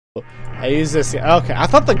I use this. Okay, I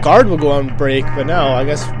thought the guard would go on break, but no, I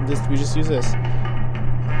guess we just use this. Oh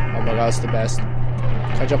my god, it's the best.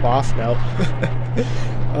 Can I jump off? No.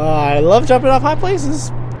 I love jumping off high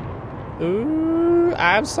places. Ooh,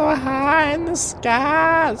 I'm so high in the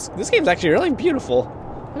sky. This game's actually really beautiful.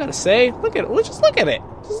 I gotta say, look at it. Just look at it.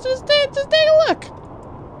 Just take a look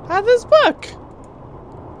at this book.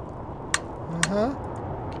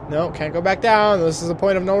 No, can't go back down. This is a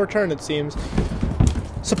point of no return, it seems.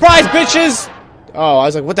 Surprise, bitches! Oh, I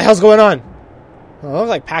was like, what the hell's going on? Oh, I was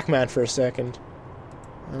like Pac-Man for a second.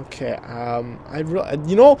 Okay, I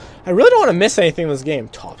really don't want to miss anything in this game.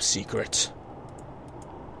 Top secret.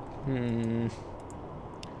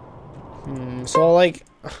 So like,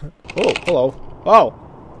 oh, hello. Oh.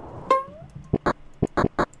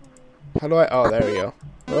 How do I? Oh, there we go.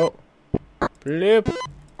 Oh. Bloop.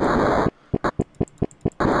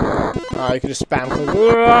 You can just spam click.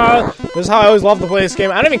 This is how I always love to play this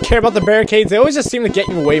game. I don't even care about the barricades. They always just seem to get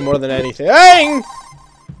you away more than anything. Dang!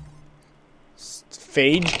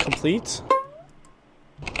 Phage complete.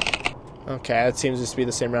 Okay, that seems just to be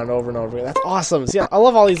the same round over and over again. That's awesome. See, I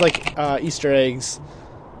love all these like Easter eggs.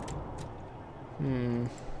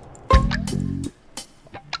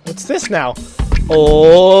 What's this now?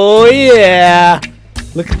 Oh yeah!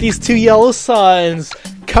 Look at these two yellow suns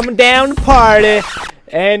coming down to party.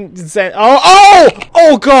 And saying,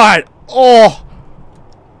 oh god, oh,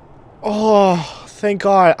 thank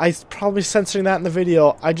God. I was probably censoring that in the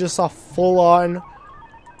video. I just saw full-on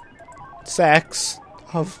sex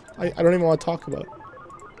of, I don't even want to talk about it.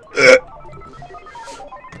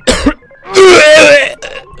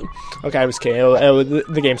 Okay, I was kidding.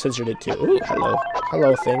 The game censored it too. Ooh,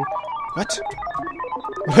 hello thing. What?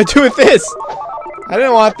 What do I do with this? I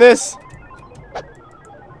didn't want this.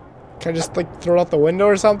 Can I just like throw it out the window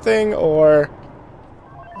or something? Or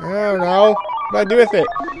I don't know. What do I do with it?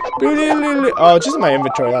 Oh, it's just in my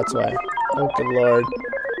inventory, that's why. Oh good lord.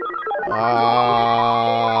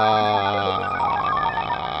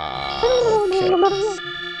 Okay.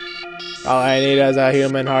 All I need is a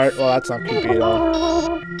human heart. Well, that's not creepy at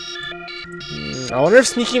all. I wonder if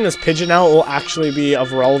sneaking this pigeon out will actually be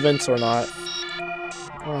of relevance or not.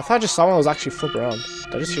 Oh, I thought I just saw one that was actually flip around.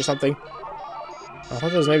 Did I just hear something? I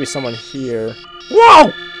thought there was maybe someone here.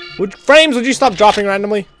 Whoa! Frames, would you stop dropping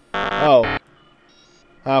randomly? Oh.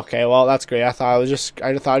 Okay, well that's great. I thought I just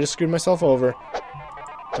screwed myself over.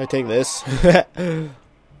 Can I take this?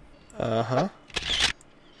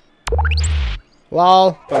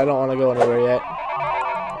 Lol, but I don't want to go anywhere yet.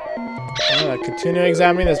 I'm gonna continue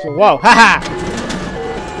examining this. Whoa! Haha!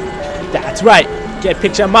 That's right. Get a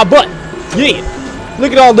picture of my butt. Yeah.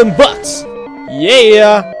 Look at all them butts.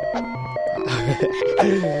 Yeah.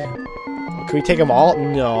 Can we take them all?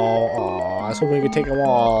 No. Aw, I was hoping we could take them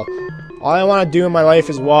all. All I want to do in my life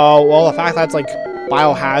is, well, the fact that it's like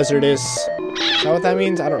biohazardous. Is that what that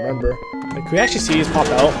means? I don't remember. Like, can we actually see these pop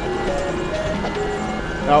out?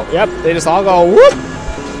 Oh, yep. They just all go whoop.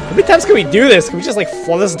 How many times can we do this? Can we just like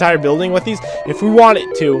flood this entire building with these? If we want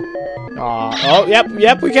it to. Oh, yep,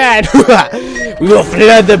 we can. We will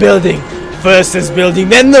flood the building. First this building,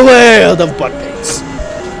 then the world of butt pics.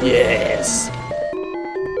 Yes.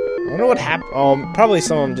 I wonder what happened. Oh, probably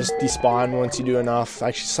some of them just despawn once you do enough.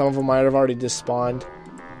 Actually, some of them might have already despawned.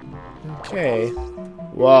 Okay.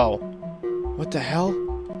 Whoa. What the hell?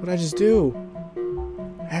 What did I just do?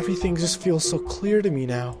 Everything just feels so clear to me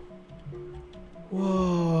now.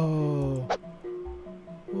 Whoa.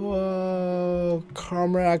 Whoa.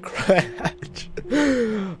 Comrade Crash.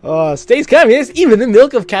 Oh, stays calm. Yes, even the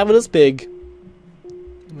milk of Capital's pig.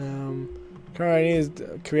 Can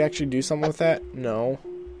we actually do something with that? No.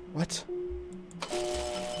 What?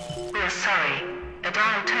 We're sorry. A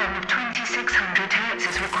dial tone of 2600 Hz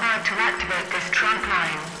is required to activate this trunk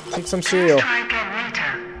line. Take some cereal. Let's try again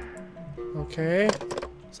later. Okay.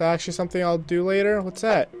 Is that actually something I'll do later? What's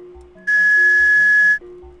that?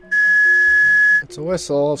 It's a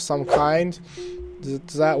whistle of some kind.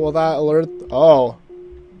 Will that alert? Oh.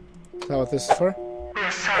 Is that what this is for?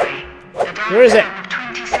 We're sorry. A dial Where is it? tone of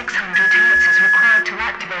 2600 Hz is required to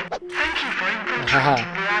activate. Thank you for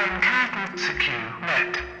infiltrating the Iron Curtain. Secure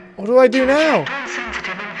net. What do I do now? All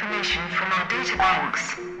sensitive information from our data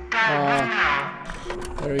banks. Dial now.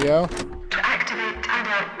 There we go. To activate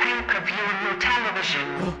adult pay-per-view on your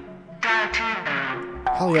television. Dial 2 now.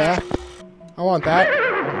 Hell yeah. I want that.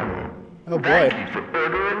 Oh boy. Thank you for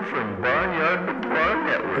ordering from Barnyard to Bar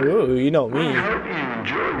Network. Ooh, you know We me. hope you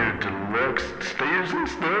enjoy your deluxe Steers and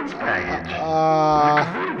Studs package.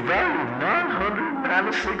 Value of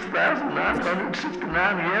 996,969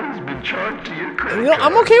 yen has been charged to your credit You know,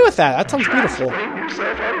 I'm card. okay with that. That sounds Try beautiful. to straighten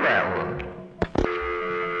yourself out of that one.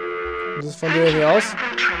 Does this phone do anything else?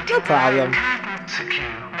 No problem.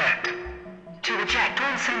 To reject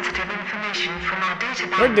all sensitive information from our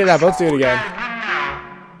database. We did that. Let's do it again.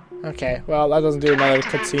 Okay, well, that doesn't do another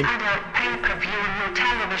cutscene.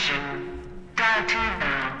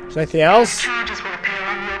 Is there anything else? Charges will appear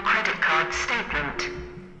on your credit card statement.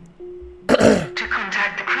 To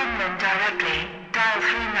contact the Kremlin directly, dial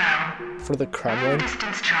 3 now. For the Kremlin?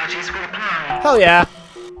 Distance charges will apply. Hell yeah.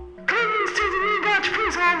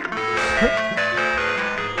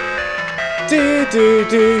 do, do,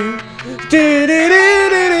 do. Do, do, do,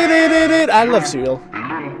 do, do, do, do. I love cereal.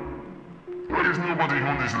 Hello? Why is nobody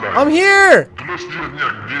on this line? I'm here!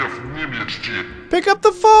 Pick up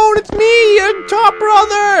the phone! It's me, your top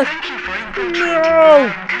brother! Thank you for infiltrating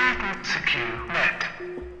No! the secure net.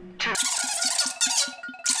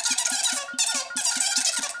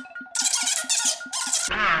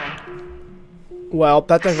 Well,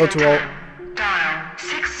 that didn't go too well. Dial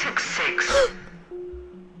 666.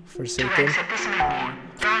 For To Satan. exit this menu,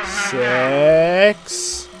 dial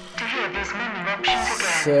 6. To hear these menu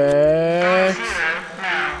options again, 6. dial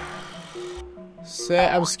 0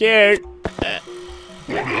 now. I'm scared.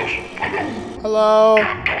 Hello?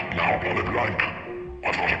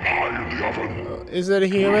 Is it a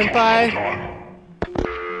human pie?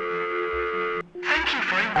 Thank you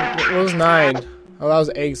for What was 9? Oh, that was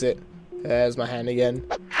exit. There's my hand again.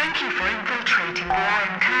 Thank you for infiltrating the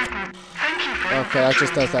Iron Curtain. Thank you for Okay, that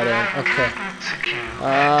just does that in. Okay. secure.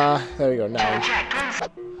 There we go. 9. Reject all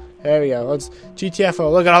There we go. Let's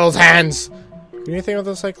GTFO. Look at all those hands. Do anything with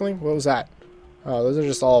the cycling? What was that? Oh, those are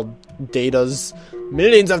just all datas.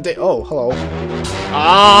 Millions of data. Oh, hello.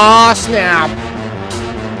 Ah, snap.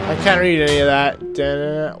 I can't read any of that.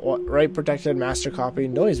 What? Right protected master copy.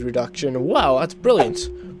 Noise reduction. Wow, that's brilliant.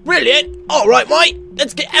 Brilliant. All right, mate.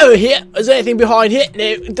 Let's get out of here. Is there anything behind here? No,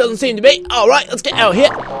 it doesn't seem to be. All right, let's get out of here.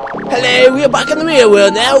 Hello, we are back in the real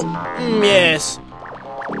world now. Yes.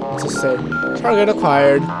 What's it say? Target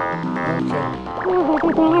acquired. Okay.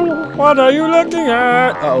 What are you looking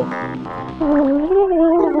at? Uh oh.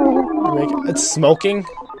 It's smoking.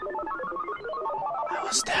 I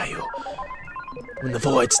must tell you. When the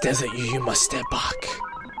void stares at you, you must step back.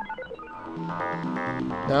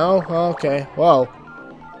 No? Okay. Whoa.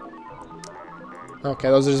 Okay,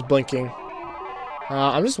 those are just blinking.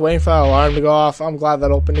 I'm just waiting for that alarm to go off. I'm glad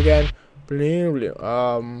that opened again.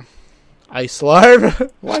 Ice alarm?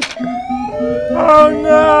 What? Oh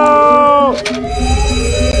no!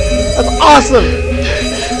 That's awesome!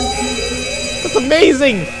 That's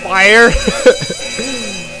amazing! Fire!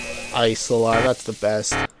 Ice alarm, that's the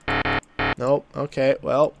best. Nope, okay,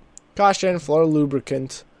 well. Caution, floor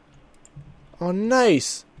lubricant. Oh,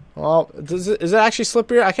 nice! Well, is it actually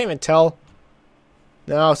slippery? I can't even tell.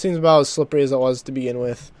 No, it seems about as slippery as it was to begin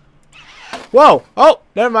with. Whoa! Oh,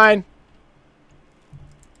 never mind.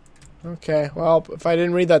 Okay, well, if I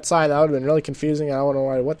didn't read that sign, that would have been really confusing. I don't know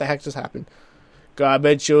why. What the heck just happened?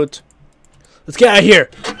 Garbage chute. Let's get out of here.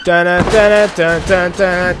 Dun, dun, dun, dun, dun,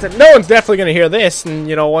 dun, dun. No one's definitely going to hear this and,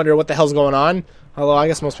 you know, wonder what the hell's going on. Although, I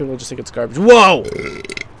guess most people just think it's garbage. Whoa!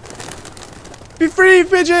 Be free,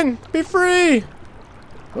 pigeon! Be free!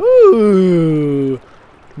 Ooh!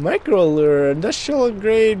 Micro lure, industrial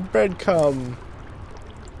grade breadcrumb.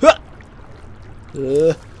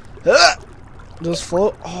 Just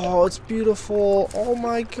float. Oh, it's beautiful. Oh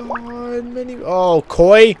my god. Oh,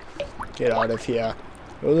 koi. Get out of here.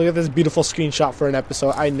 Oh, look at this beautiful screenshot for an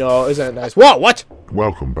episode. I know. Isn't it nice? Whoa, what?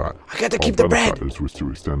 Welcome back. I got to keep the bread. Our benefactors wish to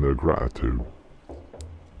extend their gratitude.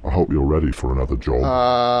 I hope you're ready for another job.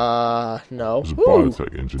 No. As a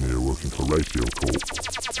biotech engineer working for Ratio Corp.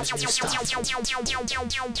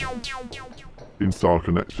 Instar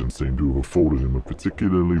Connections seem to have afforded him a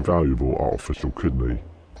particularly valuable artificial kidney.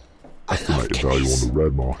 Estimated value on the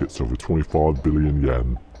red market's over 25 billion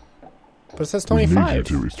yen. But it says We need 25. you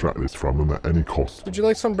to extract this from him at any cost. Would you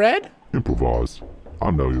like some bread? Improvise. I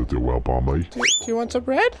know you'll do well by me. Do you want some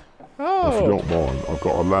bread? If you Oh. don't mind, I've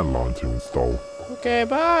got a landline to install. Okay,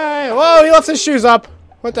 bye. Whoa, he left his shoes up.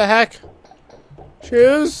 What the heck?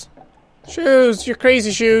 Shoes? Shoes, your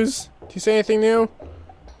crazy shoes. Do you say anything new?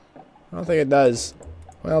 I don't think it does.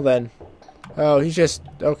 Well then. Oh, he's just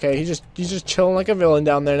okay. He's just chilling like a villain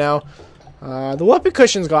down there now. The whoopee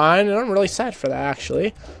cushion's gone, and I'm really sad for that.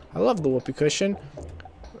 Actually, I love the whoopee cushion.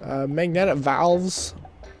 Magnetic valves.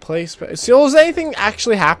 Place. So, is anything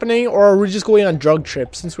actually happening, or are we just going on drug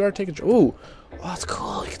trips? Since we are taking. Ooh, oh, that's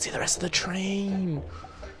cool. You can see the rest of the train.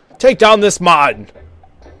 Take down this mod.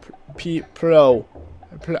 Pro.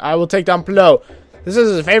 I will take down Pro. This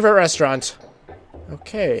is his favorite restaurant.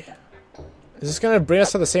 Okay. Is this gonna bring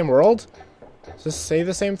us to the same world? Does this say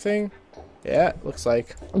the same thing? Yeah, looks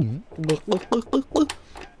like. Look.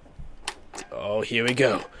 Oh, here we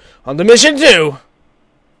go. On to mission 2.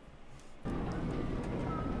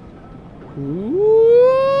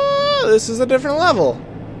 Ooh, this is a different level.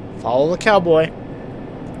 Follow the cowboy.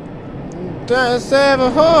 Just have a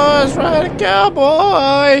horse, ride a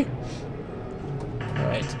cowboy.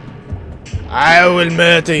 Alright. I will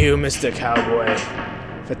murder you, Mr. Cowboy.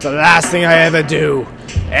 If it's the last thing I ever do.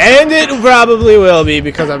 And it probably will be,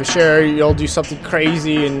 because I'm sure you'll do something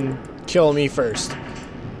crazy and kill me first.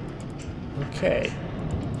 Okay.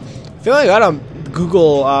 I feel like I gotta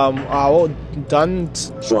Google, done.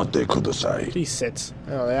 Please sit.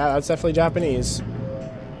 Oh, yeah, that's definitely Japanese.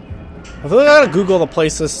 I feel like I gotta Google the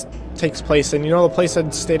place this takes place in. You know the place I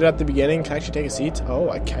stated at the beginning? Can I actually take a seat? Oh,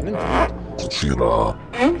 I can indeed.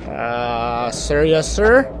 Sir, yes,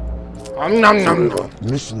 sir? Nom nom.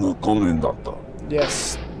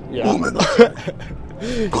 Yes. Yeah.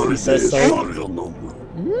 He says so.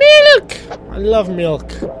 Milk! I love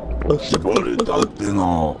milk. What is it?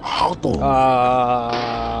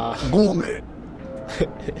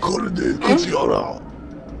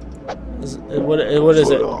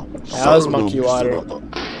 That was monkey water. What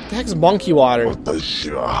the heck's monkey water?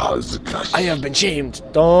 I have been shamed.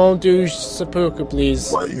 Don't do seppuku,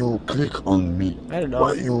 please. Why you click on me? I don't know.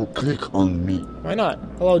 Why you click on me? Why not?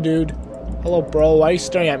 Hello, dude. Hello, bro. Why are you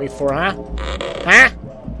staring at me for, huh? Huh?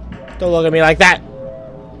 Don't look at me like that.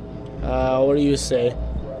 What do you say?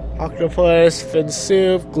 Octopus, fin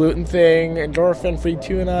soup, gluten thing, endorphin-free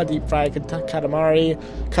tuna, deep fried katamari,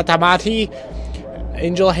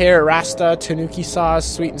 angel hair, rasta, tanuki sauce,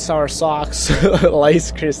 sweet and sour socks,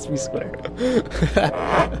 lice crispy square.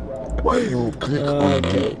 Why you click on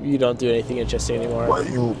me? You don't do anything interesting anymore. Why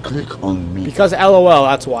you click on me? Because LOL,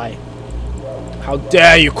 that's why. How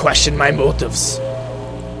dare you question my motives?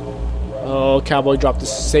 Oh, cowboy dropped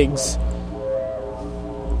his cigs.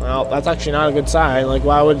 Well, that's actually not a good sign. Like,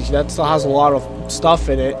 why would that still has a lot of stuff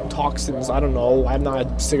in it, toxins? I don't know. I'm not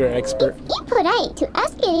a cigarette expert. It's impolite to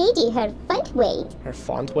ask a lady her font weight. Her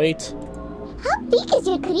font weight? How big is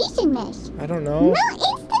your creation mesh? I don't know. No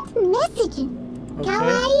instant messaging. Okay.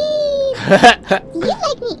 Kawaii. Do you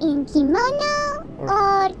like me in kimono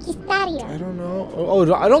or kistaria? I don't know.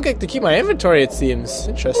 Oh, I don't get to keep my inventory, it seems.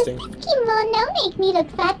 Interesting. Does this kimono make me look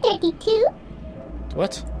fat 32?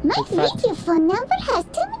 What? My native phone number has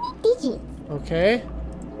too many digits. Okay.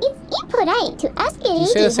 It's impolite to ask a lady. You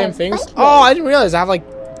say the same things? Oh, I didn't realize I have like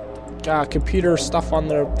computer stuff on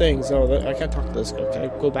their things. Oh, I can't talk to this guy. Can I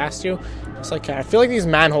go past you? Yes, I can. I feel like these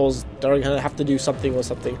manholes are gonna have to do something with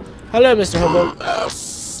something. Hello, Mr. Hobo.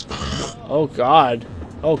 Oh God.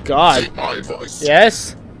 Oh God. Take my advice.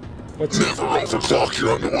 Yes. What's Never overclock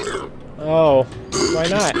your underwear. Oh, why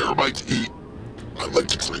not? Spare my tea. I like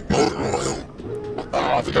to drink motor oil.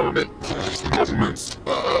 The government. The government.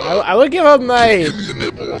 I would give him my. Give me a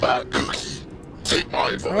nibble of that cookie. Take my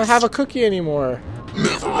advice. I don't have a cookie anymore.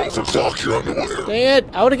 Never overclock your underwear. Dang it!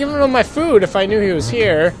 I would have given him my food if I knew he was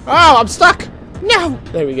here. Oh, I'm stuck! No!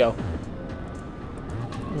 There we go.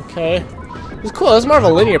 Okay. It's cool. It's more of a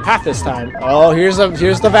linear path this time. Oh, here's the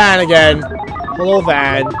van again. Hello,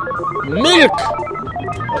 van. Milk!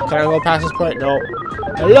 Oh, can I go past this point? No.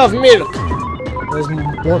 I love milk! There's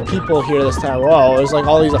more people here this time. Whoa, there's like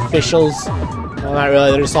all these officials. Well, not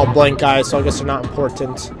really. They're just all blank guys, so I guess they're not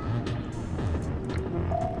important.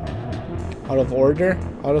 Out of order?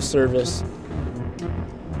 Out of service.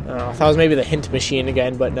 Oh, I thought it was maybe the hint machine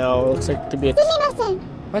again, but no, it looks like to be a...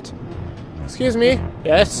 What? Excuse me?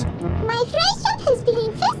 Yes? My fried shop has been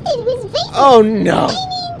infested with vases. Oh no! I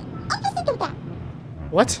mean, opposite of that.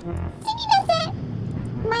 What?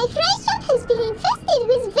 My fried shop has been infested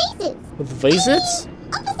with vases. With vases?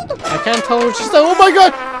 Opposite of I that. can't tell what she's saying. Oh my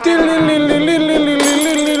god!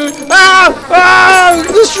 Ah! Ah!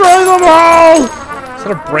 Destroy them all! Is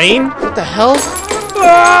that a brain? What the hell?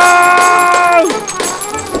 Ah!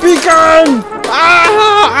 Be gone!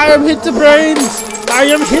 Ah! I am hit the brains! I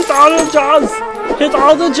am hit all the jaws! Hit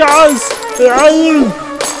all the jaws!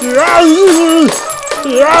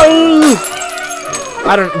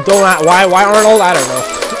 I don't why Arnold? I don't know.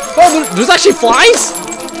 Oh, there's actually flies?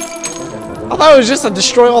 I thought it was just to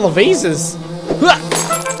destroy all the vases.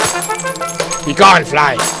 Be gone,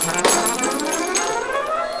 fly!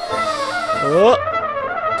 Oh.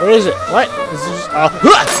 Where is it? What? Is it just,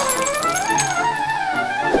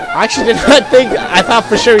 I actually did not think. I thought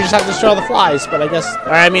for sure you just have to destroy all the flies, but I guess.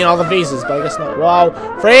 Or I mean, all the vases, but I guess not. Wow.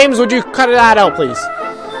 Frames, would you cut that out, please?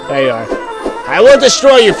 There you are. I will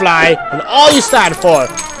destroy you, fly, and all you stand for.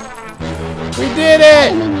 We did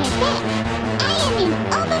it! I am in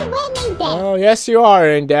overwhelming debt. Oh, yes, you are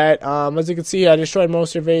in debt. As you can see, I destroyed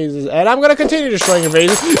most of your vases, and I'm gonna continue destroying your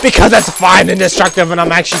vases because that's fine and destructive. And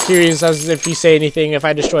I'm actually curious as if you say anything if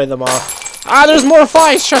I destroy them all. There's more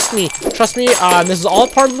flies. Trust me. Trust me. This is all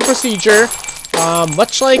part of the procedure.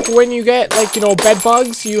 Much like when you get like bed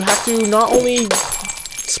bugs, you have to not only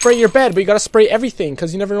spray your bed, but you gotta spray everything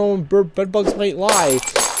because you never know when bed bugs might lie.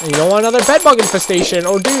 And you don't want another bed bug infestation,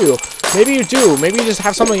 or do you? Maybe you do. Maybe you just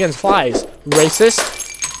have something against flies. Racist?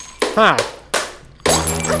 Huh. Is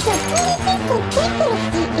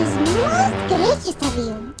most gracious of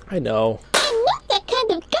you. I know. I'm not that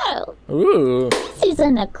kind of girl. Ooh. This is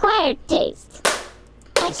an acquired taste.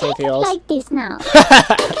 I Say anything kind of else? like this now.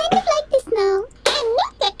 I kind of like this now. I'm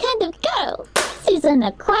not that kind of girl. This is an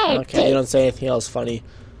acquired Okay, you taste. don't say anything else funny.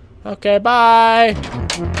 Okay, bye.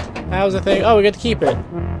 That was the thing. Oh, we get to keep it.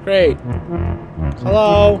 Great.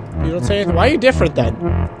 Hello. You don't say anything. Why are you different then?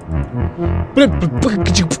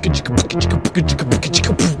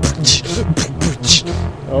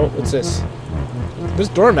 Oh, what's this? There's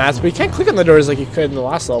doormats, but you can't click on the doors like you could in the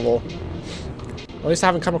last level. At least I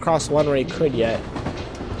haven't come across one where you could yet.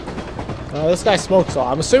 Oh, this guy smokes all.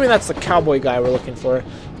 I'm assuming that's the cowboy guy we're looking for.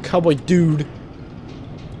 Cowboy dude.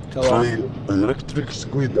 Hello. Try electric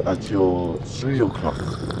squid at your 3 o'clock.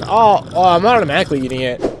 Oh, I'm automatically eating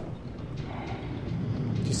it. Do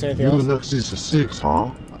you say anything You else? next is 6,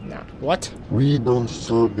 huh? No. What? We don't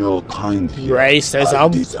serve your kind here. Racism. I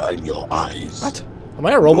design your eyes. What? Am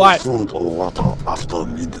I a robot? No food or water after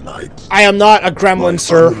midnight. I am not a gremlin, My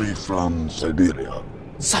sir. family from Siberia.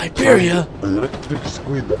 Siberia? Try electric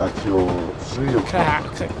squid at your 3 o'clock.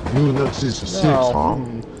 Okay. You next is 6, No. huh?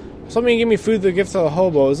 Somebody give me food to give to the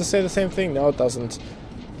hobo. Does it say the same thing? No, it doesn't.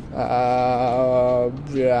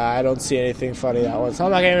 Yeah, I don't see anything funny that one, so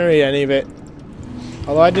I'm not gonna read any of it.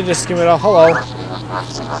 Although I did just skim it off. Hello.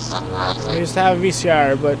 I used to have a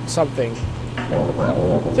VCR, but something.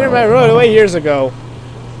 Threw my road away years ago.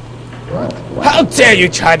 How dare you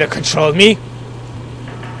try to control me?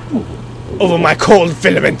 Over my cold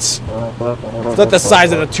filaments. It's not the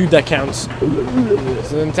size of the tube that counts. It's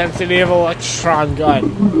the intensity of an electron gun.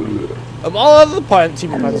 Of all of the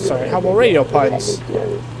TV puns, sorry. How about radio puns?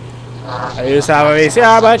 I used to have a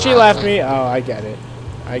VCR, but she left me. Oh, I get it.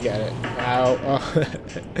 I get it. Oh.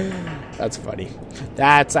 That's funny.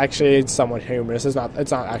 That's actually somewhat humorous. It's not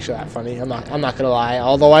actually that funny. I'm not gonna lie.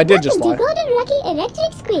 Although I did just lie. Welcome to Golden Lucky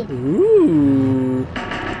Electric Squid. Ooh.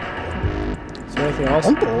 Is there anything else?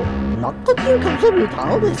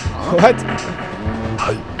 What?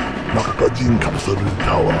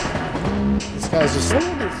 This guy's just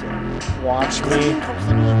watch me.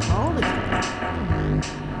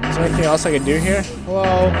 Is there anything else I can do here?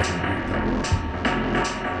 Hello?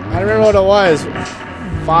 I don't remember what it was.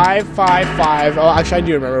 555. Oh, actually, I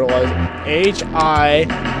do remember what it was. HI.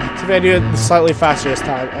 See if I do it slightly faster this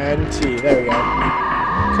time. NT. There we go.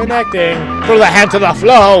 Connecting. Throw the hand to the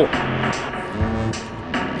flow.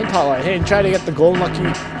 Hint hotline. Hey, try to get the golden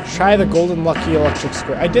lucky. Try the golden lucky electric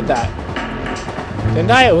square. I did that.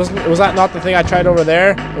 Didn't I? Was that not the thing I tried over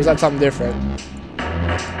there? Or was that something different?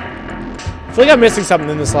 I feel like I'm missing something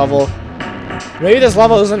in this level. Maybe this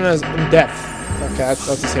level isn't as in depth. Okay, that's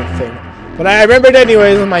the same thing. But I remembered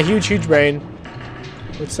anyways with my huge brain.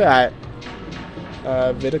 What's that?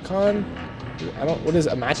 Vidicon? What is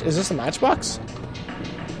a match? Is this a matchbox?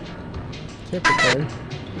 Tip return.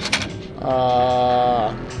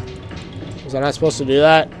 Was I not supposed to do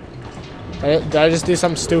that? Did I just do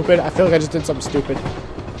something stupid? I feel like I just did something stupid.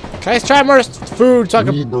 Can I try more food so I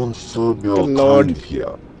can... We don't serve your Good Lord. kind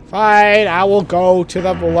here. Fine, I will go to the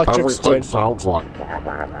electric squid. Sounds like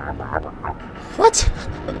What?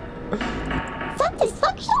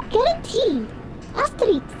 Satisfaction guaranteed.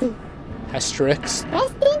 Asterisk. Asterisk.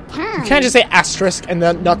 Best in town. You can't just say asterisk and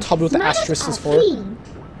then not tell me what the Smiles asterisk is are for. free.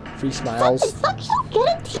 Free smiles. Satisfaction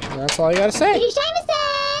guaranteed. And that's all you gotta say. Take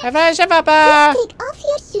off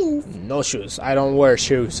your shoes. No shoes. I don't wear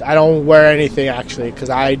shoes. I don't wear anything actually, because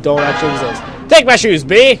I don't actually exist. Take my shoes,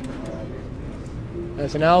 B!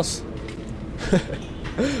 Anything else? I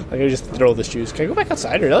can just throw the shoes. Can I go back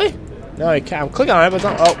outside, really? No, I can't. I'm clicking on it, but it's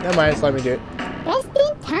not. Oh, never mind. It's letting me do it. Best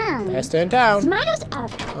in town. Best in town. Smiles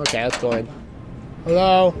up. Okay, let's go in.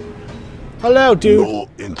 Hello? Hello, dude. No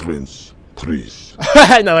entrance, please.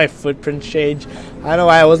 Now my footprint change. I don't know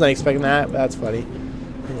why I wasn't expecting that, but that's funny.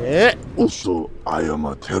 Yeah. Also, I am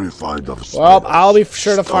terrified of spiders. Well, I'll be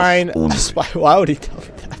sure to Stuff find only. a spider. Why would he tell me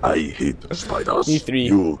that? I hate spiders. Me three.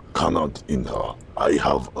 You cannot enter. I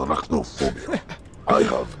have arachnophobia. I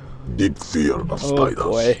have deep fear of spiders.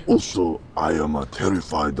 boy. Also, I am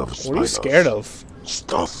terrified of spiders. What are you scared of?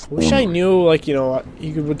 Stuff Wish I only. knew, like, you know,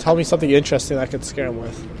 you would tell me something interesting I could scare him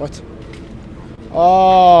with. What?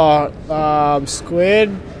 Oh, squid.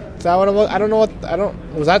 Is that what it was? I don't know what.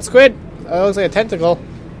 Was that squid? That looks like a tentacle.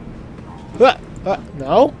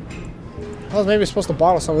 No? I was maybe supposed to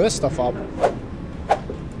bottle some of this stuff up.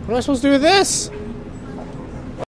 What am I supposed to do with this?